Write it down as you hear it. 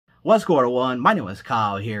What's going on? My name is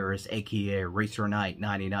Kyle here, is aka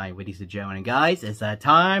RACERKNIGHT99, ladies and gentlemen. And guys, it's that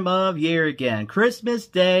time of year again. Christmas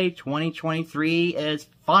Day 2023 is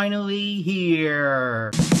finally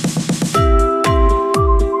here.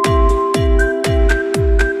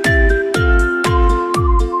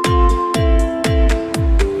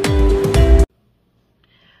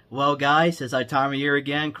 Well guys, it's that time of year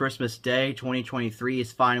again. Christmas Day 2023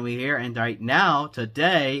 is finally here, and right now,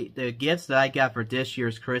 today, the gifts that I got for this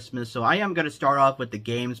year's Christmas. So I am going to start off with the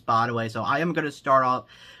games, by the way. So I am going to start off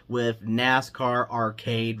with NASCAR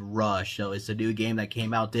Arcade Rush. So it's a new game that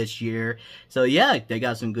came out this year. So yeah, they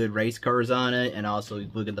got some good race cars on it, and also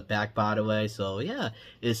look at the back, by the way. So yeah,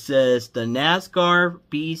 it says the NASCAR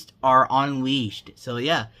beasts are unleashed. So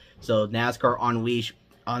yeah, so NASCAR Unleashed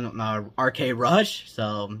on Arcade Rush,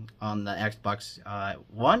 so on the Xbox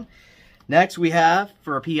One. Next we have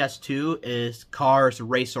for PS2 is Cars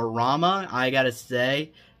Racerama. I gotta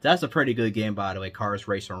say, that's a pretty good game, by the way, Cars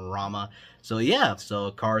Racerama. So yeah,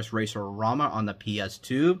 so Cars Racerama on the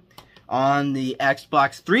PS2. On the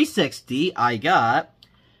Xbox 360, I got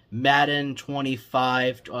Madden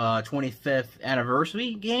 25 25th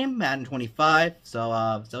anniversary game, Madden 25.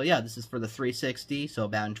 So yeah, this is for the 360, so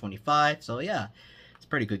Madden 25. So yeah,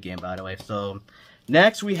 pretty good game, by the way. So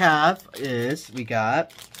next we got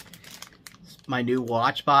my new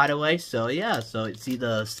watch, by the way. So yeah, so see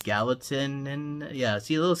the skeleton, and yeah,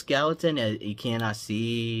 see a little skeleton. You cannot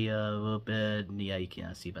see a little bit. Yeah, you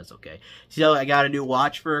cannot see, but it's okay. So I got a new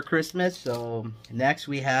watch for Christmas. So next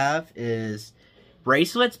we have is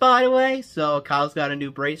bracelets, by the way. So Kyle's got a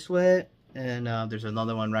new bracelet. And there's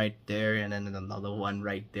another one right there, and then another one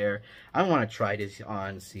right there. I want to try this on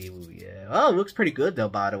and see. Yeah. Oh, it looks pretty good though,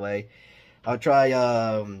 by the way. I'll try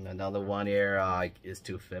another one here. It's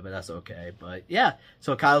too fit, but that's okay. But yeah,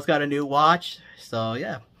 so Kyle's got a new watch. So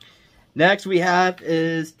yeah. Next we have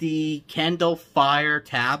is the Kindle Fire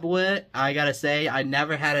tablet. I gotta say, I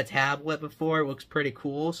never had a tablet before. It looks pretty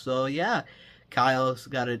cool. So yeah, Kyle's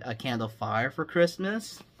got a Kindle Fire for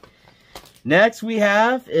Christmas. Next we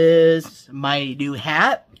have is my new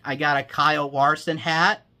hat. I got a Kyle Larson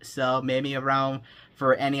hat, so maybe around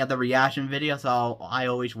for any of the reaction videos, I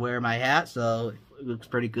always wear my hat, so it looks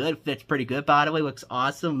pretty good. Fits pretty good, by the way. Looks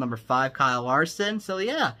awesome. Number 5, Kyle Larson. So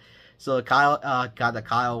yeah, so Kyle got the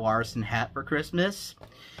Kyle Larson hat for Christmas.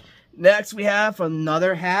 Next we have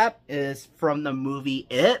another hat is from the movie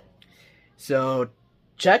It. So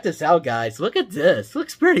check this out, guys. Look at this.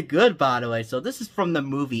 Looks pretty good, by the way. So this is from the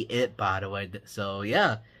movie It, by the way. So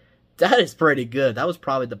yeah, that is pretty good. That was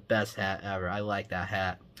probably the best hat ever. I like that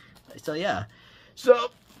hat. So yeah.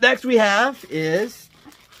 So next we have is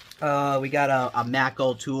we got a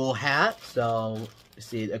Mako Tool hat. So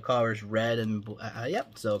see, the color is red and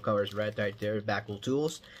yep. So color is red right there. Mako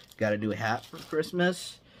Tools. Got a new hat for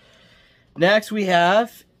Christmas. Next we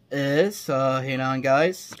have is hang on,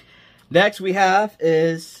 guys. Next we have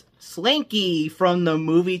is Slinky from the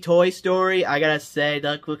movie Toy Story. I gotta say,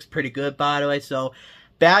 that looks pretty good, by the way. So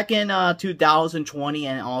back in 2020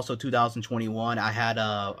 and also 2021, I had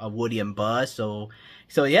a Woody and Buzz. So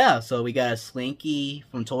yeah, so we got a Slinky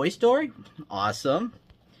from Toy Story. Awesome.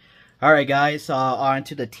 Alright guys, on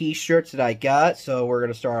to the t-shirts that I got. So we're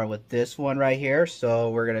gonna start with this one right here. So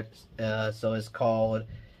we're gonna so it's called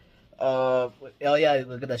oh yeah,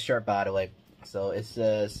 look at the shirt, by the way. So it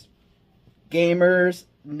says Gamers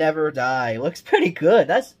Never Die. Looks pretty good.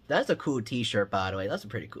 That's a cool t-shirt, by the way. That's a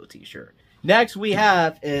pretty cool t-shirt. Next we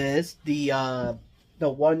have is the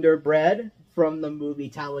Wonder Bread from the movie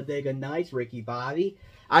Talladega Nights, Ricky Bobby.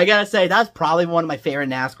 I gotta say, that's probably one of my favorite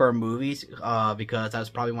NASCAR movies, because that's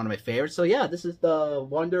probably one of my favorites. So yeah, this is the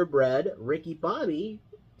Wonder Bread Ricky Bobby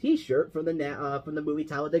t-shirt from the movie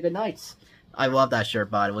Talladega Nights. I love that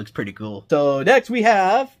shirt, by the way. It looks pretty cool. So next we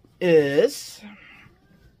have is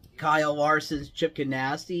Kyle Larson's Chip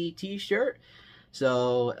Ganassi t-shirt.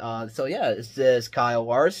 So yeah, it says Kyle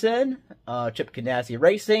Larson, Chip Ganassi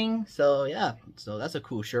Racing. So yeah, so that's a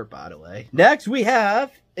cool shirt, by the way. Next we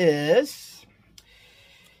have is,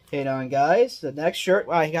 hang on, guys. The next shirt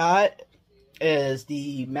I got is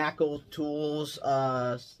the Mako Tools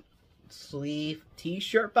sleeve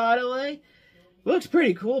t-shirt, by the way. Looks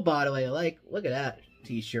pretty cool, by the way. Look at that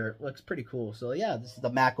t-shirt. Looks pretty cool. So yeah, this is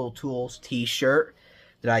the Mako Tools t-shirt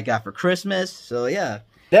that I got for Christmas. So yeah.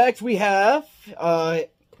 Next we have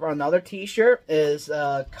for another t-shirt is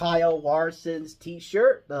Kyle Larson's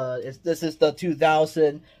t-shirt. This is the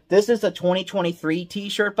 2023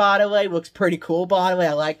 t-shirt, by the way. Looks pretty cool, by the way.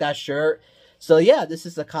 I like that shirt. So yeah, this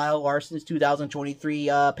is the Kyle Larson's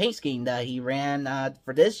 2023 paint scheme that he ran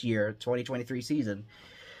for this year, 2023 season.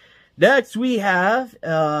 Next we have,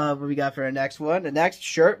 what we got for our next one? The next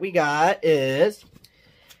shirt we got is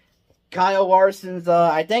Kyle Larson's,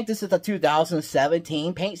 I think this is the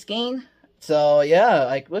 2017 paint scheme. So, yeah,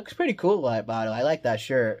 like, looks pretty cool, by the way. I like that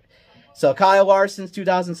shirt. So, Kyle Larson's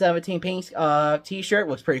 2017 paint t-shirt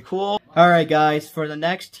looks pretty cool. Alright, guys, for the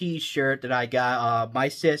next t-shirt that I got, my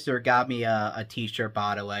sister got me a t-shirt,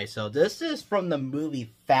 by the way. So, this is from the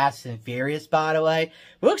movie Fast and Furious, by the way.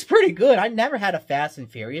 Looks pretty good. I never had a Fast and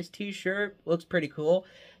Furious t-shirt. Looks pretty cool.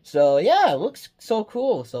 So, yeah, it looks so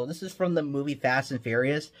cool. So, this is from the movie Fast and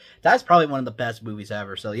Furious. That's probably one of the best movies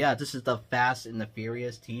ever. So, yeah, this is the Fast and the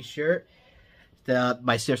Furious t-shirt that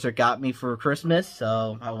my sister got me for Christmas.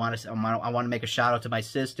 So, I want to make a shout out to my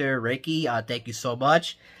sister, Ricky. Thank you so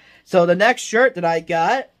much. So, the next shirt that I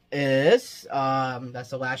got is, that's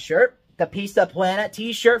the last shirt. The Pizza Planet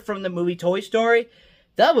t-shirt from the movie Toy Story.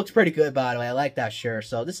 That looks pretty good, by the way. I like that shirt.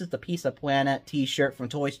 So, this is the Pizza Planet t-shirt from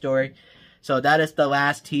Toy Story. So that is the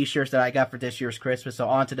last t-shirts that I got for this year's Christmas. So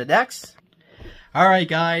on to the next. Alright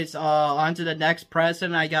guys, on to the next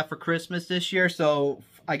present I got for Christmas this year. So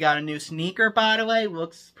I got a new sneaker, by the way.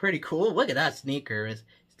 Looks pretty cool. Look at that sneaker.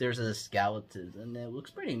 There's a skeleton and it looks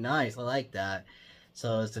pretty nice. I like that.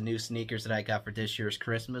 So it's the new sneakers that I got for this year's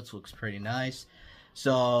Christmas. Looks pretty nice.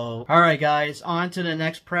 So, alright guys, on to the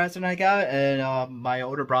next present I got. And my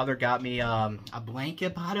older brother got me a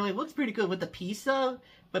blanket, by the way. It looks pretty good with the pizza.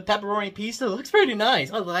 But pepperoni pizza looks pretty nice.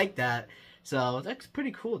 I like that. So, that's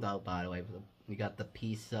pretty cool, though, by the way. We got the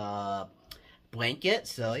pizza blanket.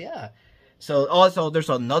 So, yeah. So, also, there's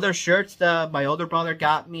another shirt that my older brother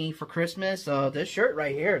got me for Christmas. So, this shirt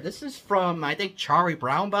right here. This is from, I think, Charlie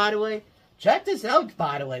Brown, by the way. Check this out,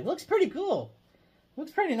 by the way. Looks pretty cool.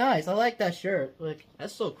 Looks pretty nice. I like that shirt. Look,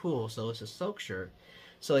 that's so cool. So, it's a silk shirt.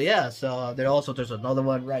 So, yeah. So, there's another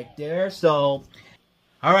one right there. So,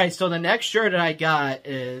 alright, so the next shirt that I got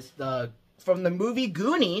is from the movie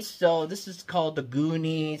Goonies. So this is called The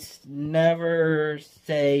Goonies Never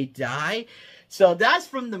Say Die. So that's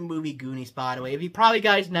from the movie Goonies, by the way. If you probably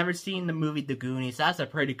guys never seen the movie The Goonies, that's a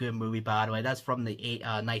pretty good movie, by the way. That's from the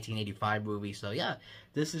 1985 movie. So yeah,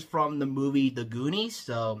 this is from the movie The Goonies.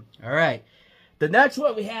 So, alright. The next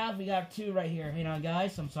one we got two right here. Hang on,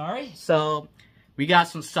 guys. I'm sorry. So, we got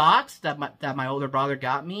some socks that my older brother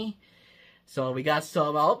got me. So we got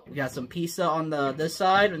some pizza on this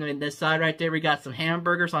side, and then this side right there we got some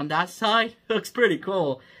hamburgers on that side. Looks pretty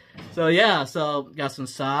cool. So yeah, so got some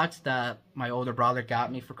socks that my older brother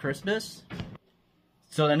got me for Christmas.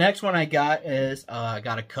 So the next one I got is I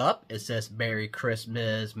got a cup. It says Merry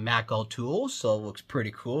Christmas Mac O'Toole, so it looks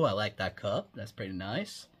pretty cool. I like that cup. That's pretty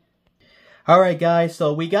nice. Alright guys,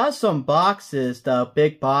 so we got some boxes, the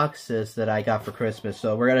big boxes that I got for Christmas.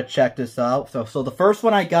 So we're going to check this out. So the first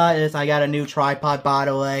one I got is I got a new tripod, by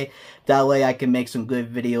the way. That way I can make some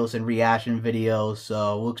good videos and reaction videos.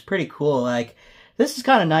 So it looks pretty cool. Like, this is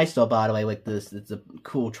kind of nice though, by the way. Like this, it's a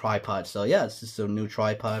cool tripod. So yeah, this is a new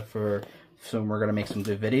tripod so we're going to make some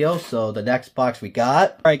good videos. So the next box we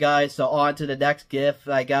got. Alright guys, so on to the next gift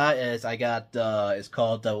I got is it's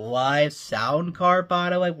called the Live Sound Card, by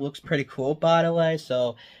the way. Looks pretty cool, by the way.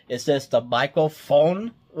 So it's just the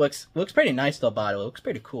microphone. Looks pretty nice though, by the way. Looks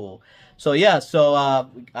pretty cool. So yeah, so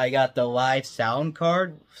I got the Live Sound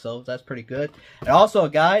Card. So that's pretty good. And also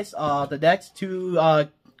guys, the next two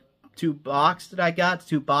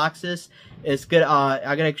boxes, it's good.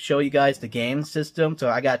 I'm gonna show you guys the game system. So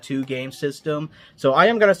I got two game system. So I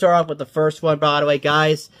am gonna start off with the first one, by the way,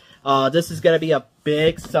 guys. This is gonna be a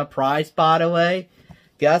big surprise, by the way.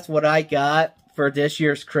 Guess what I got for this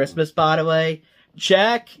year's Christmas, by the way?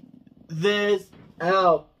 Check this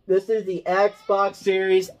out. This is the Xbox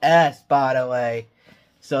Series S, by the way.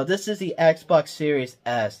 So this is the Xbox Series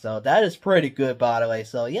S. So that is pretty good, by the way.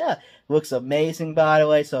 So yeah, looks amazing, by the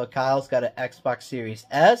way. So Kyle's got an Xbox Series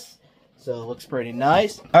S. So it looks pretty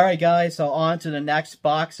nice. Alright guys, so on to the next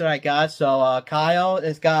box that I got. So Kyle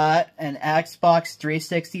has got an Xbox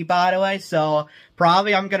 360, by the way. So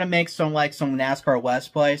probably I'm gonna make some NASCAR Let's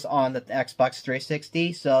Plays on the Xbox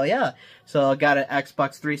 360. So yeah. So I got an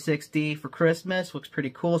Xbox 360 for Christmas. Looks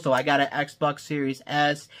pretty cool. So I got an Xbox Series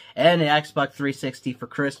S and an Xbox 360 for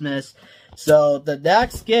Christmas. So the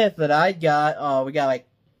next gift that I got, we got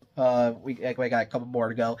we got a couple more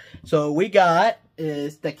to go. So we got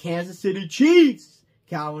is the Kansas City Chiefs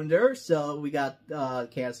calendar. So we got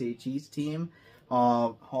Kansas City Chiefs team.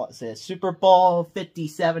 It says Super Bowl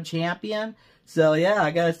 57 champion. So yeah,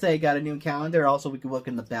 I gotta say, got a new calendar. Also, we can look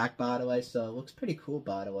in the back, by the way. So it looks pretty cool,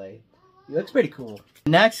 by the way. It looks pretty cool.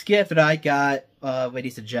 Next gift that I got,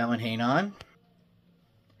 ladies and gentlemen, hang on.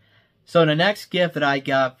 So the next gift that I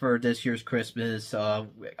got for this year's Christmas,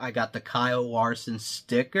 I got the Kyle Larson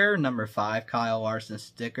sticker, number 5 Kyle Larson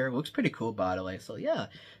sticker. Looks pretty cool, by the way. So yeah,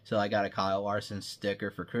 so I got a Kyle Larson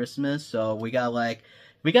sticker for Christmas. So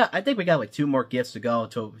I think we got like 2 more gifts to go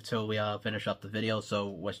till we finish up the video.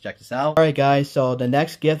 So let's check this out. All right, guys. So the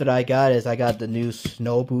next gift that I got is I got the new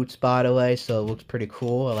snow boots, by the way. So it looks pretty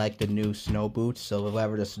cool. I like the new snow boots. So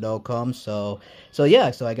whenever the snow comes, so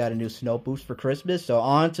yeah. So I got a new snow boots for Christmas. So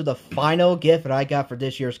on to the final gift that I got for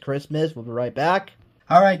this year's Christmas. We'll be right back.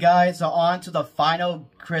 Alright guys, so on to the final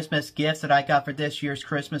Christmas gifts that I got for this year's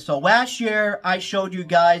Christmas. So last year, I showed you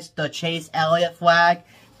guys the Chase Elliott flag.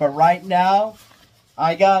 But right now,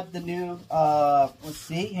 I got the new, let's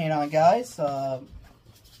see, hang on guys.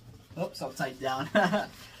 Oops, upside down.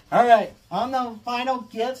 Alright, on the final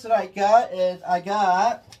gifts that I got is, I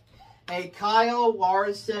got a Kyle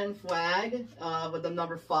Larson flag with the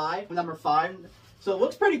number 5. So it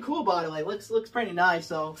looks pretty cool, by the way. Looks pretty nice.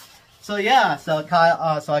 So yeah, so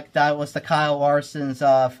Kyle, that was the Kyle Larson's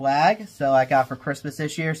flag. So I got for Christmas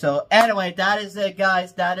this year. So anyway, that is it,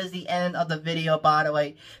 guys. That is the end of the video. By the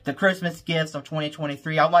way, the Christmas gifts of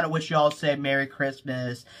 2023. I want to wish you all say Merry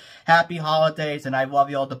Christmas, Happy Holidays, and I love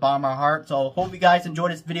you all at the bottom of my heart. So hope you guys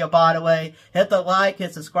enjoyed this video. By the way, hit the like,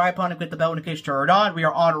 hit subscribe button, click the bell notification turned on. We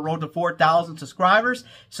are on a road to 4,000 subscribers.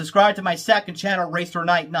 Subscribe to my second channel,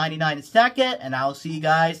 RACERKNIGHT99 is second, and I'll see you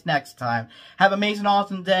guys next time. Have an amazing,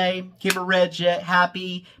 awesome day. Keep it rigid.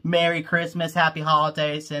 Happy Merry Christmas, Happy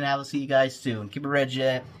Holidays, and I will see you guys soon. Keep it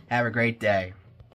rigid. Have a great day.